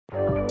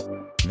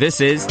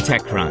This is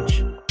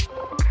TechCrunch.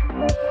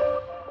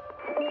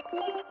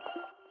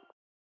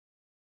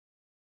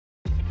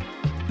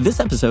 This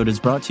episode is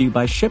brought to you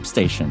by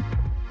ShipStation.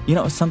 You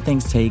know, some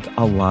things take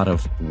a lot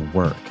of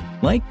work,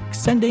 like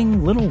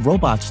sending little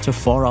robots to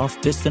far-off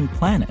distant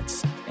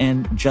planets.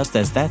 And just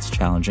as that's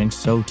challenging,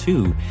 so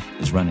too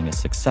is running a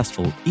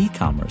successful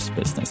e-commerce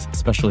business,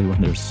 especially when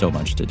there's so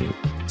much to do.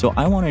 So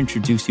I want to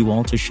introduce you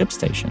all to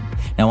ShipStation.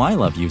 Now, I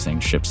love using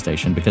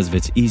ShipStation because of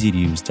its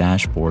easy-to-use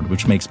dashboard,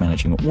 which makes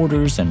managing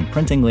orders and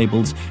printing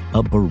labels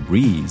a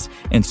breeze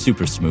and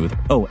super smooth.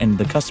 Oh, and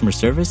the customer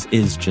service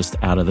is just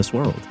out of this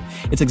world.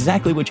 It's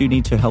exactly what you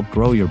need to help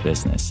grow your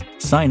business.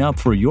 Sign up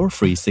for your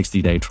free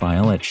 60-day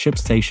trial at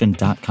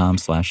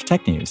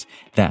shipstation.com/technews.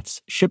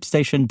 That's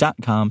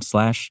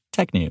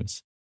shipstation.com/technews.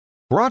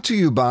 Brought to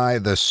you by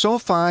the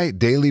SoFi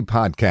Daily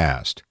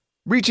Podcast.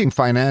 Reaching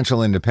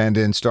financial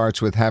independence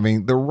starts with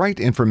having the right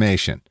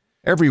information.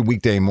 Every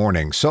weekday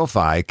morning,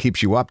 SoFi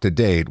keeps you up to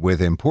date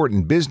with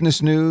important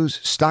business news,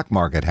 stock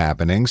market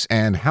happenings,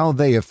 and how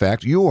they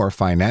affect your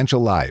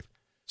financial life.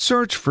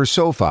 Search for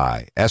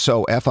SoFi,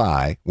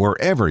 S-O-F-I,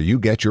 wherever you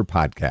get your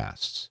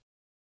podcasts.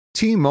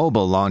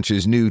 T-Mobile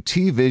launches new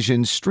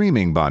TVision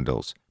streaming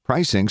bundles.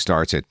 Pricing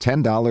starts at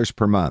 $10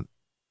 per month.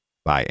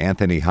 By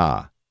Anthony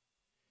Ha.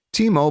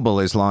 T-Mobile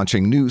is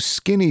launching new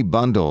skinny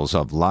bundles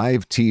of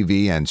live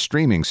TV and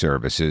streaming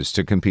services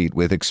to compete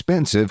with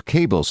expensive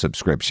cable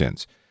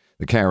subscriptions.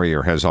 The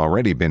carrier has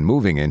already been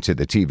moving into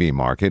the TV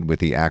market with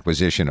the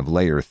acquisition of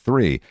Layer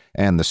 3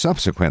 and the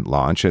subsequent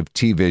launch of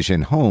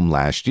TVision Home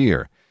last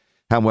year.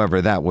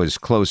 However, that was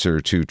closer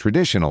to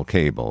traditional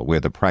cable,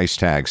 with a price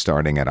tag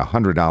starting at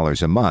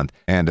 $100 a month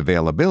and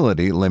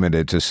availability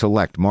limited to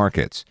select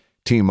markets.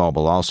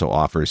 T-Mobile also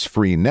offers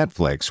free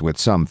Netflix with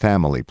some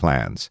family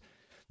plans.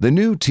 The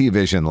new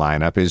TVision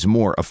lineup is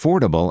more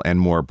affordable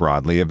and more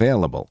broadly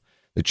available.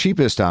 The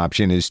cheapest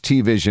option is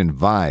TVision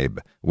Vibe,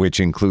 which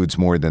includes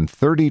more than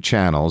 30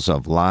 channels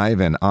of live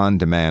and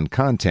on-demand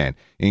content,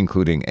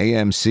 including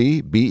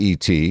AMC,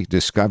 BET,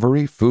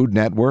 Discovery, Food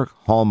Network,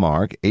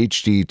 Hallmark,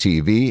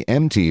 HGTV,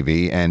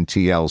 MTV, and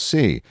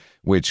TLC,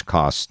 which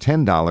costs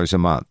 $10 a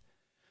month.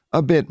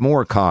 A bit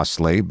more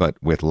costly,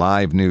 but with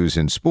live news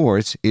and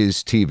sports,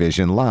 is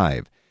TVision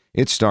Live.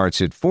 It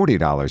starts at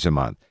 $40 a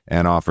month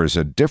and offers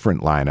a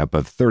different lineup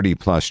of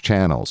 30-plus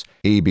channels,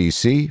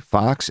 ABC,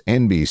 Fox,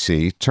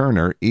 NBC,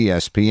 Turner,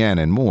 ESPN,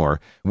 and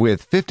more,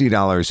 with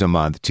 $50 a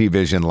month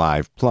TVision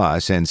Live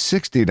Plus and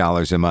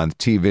 $60 a month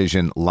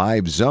TVision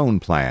Live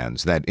Zone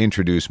plans that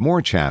introduce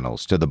more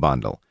channels to the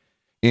bundle.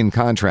 In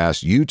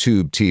contrast,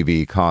 YouTube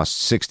TV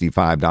costs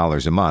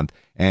 $65 a month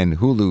and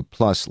Hulu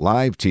Plus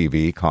Live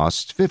TV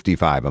costs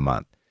 $55 a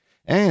month.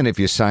 And if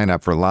you sign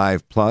up for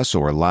Live Plus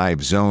or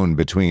Live Zone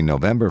between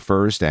November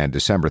 1st and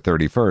December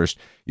 31st,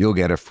 you'll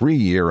get a free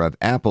year of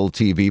Apple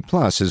TV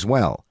Plus as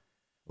well.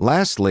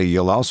 Lastly,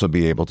 you'll also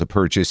be able to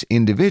purchase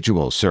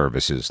individual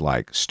services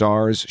like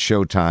Starz,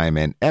 Showtime,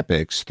 and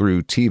Epix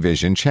through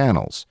TVision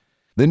channels.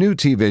 The new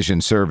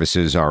TVision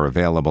services are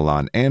available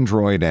on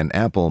Android and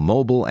Apple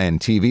mobile and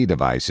TV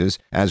devices,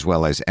 as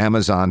well as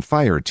Amazon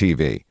Fire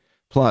TV.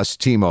 Plus,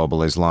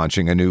 T-Mobile is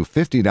launching a new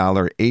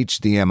 $50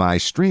 HDMI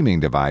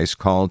streaming device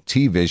called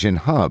TVision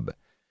Hub.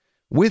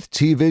 With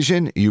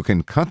TVision, you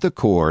can cut the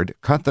cord,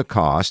 cut the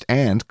cost,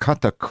 and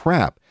cut the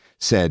crap,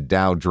 said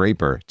Dow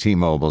Draper,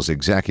 T-Mobile's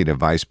Executive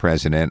Vice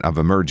President of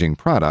Emerging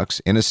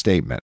Products, in a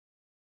statement.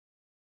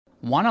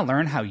 Want to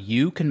learn how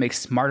you can make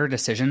smarter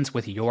decisions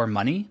with your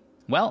money?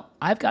 Well,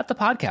 I've got the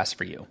podcast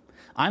for you.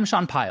 I'm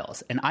Sean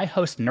Piles, and I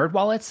host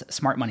NerdWallet's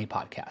Smart Money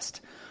Podcast.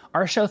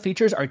 Our show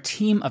features our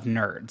team of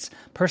nerds,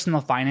 personal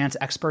finance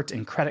experts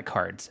in credit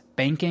cards,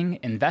 banking,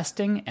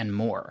 investing, and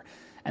more.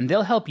 And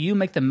they'll help you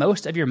make the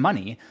most of your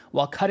money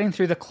while cutting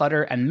through the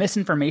clutter and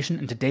misinformation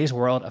in today's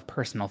world of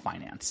personal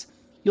finance.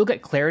 You'll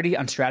get clarity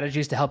on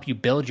strategies to help you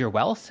build your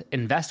wealth,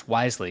 invest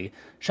wisely,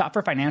 shop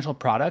for financial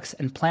products,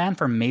 and plan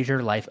for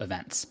major life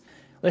events.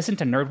 Listen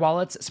to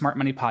NerdWallet's Smart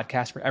Money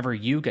Podcast wherever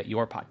you get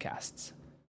your podcasts.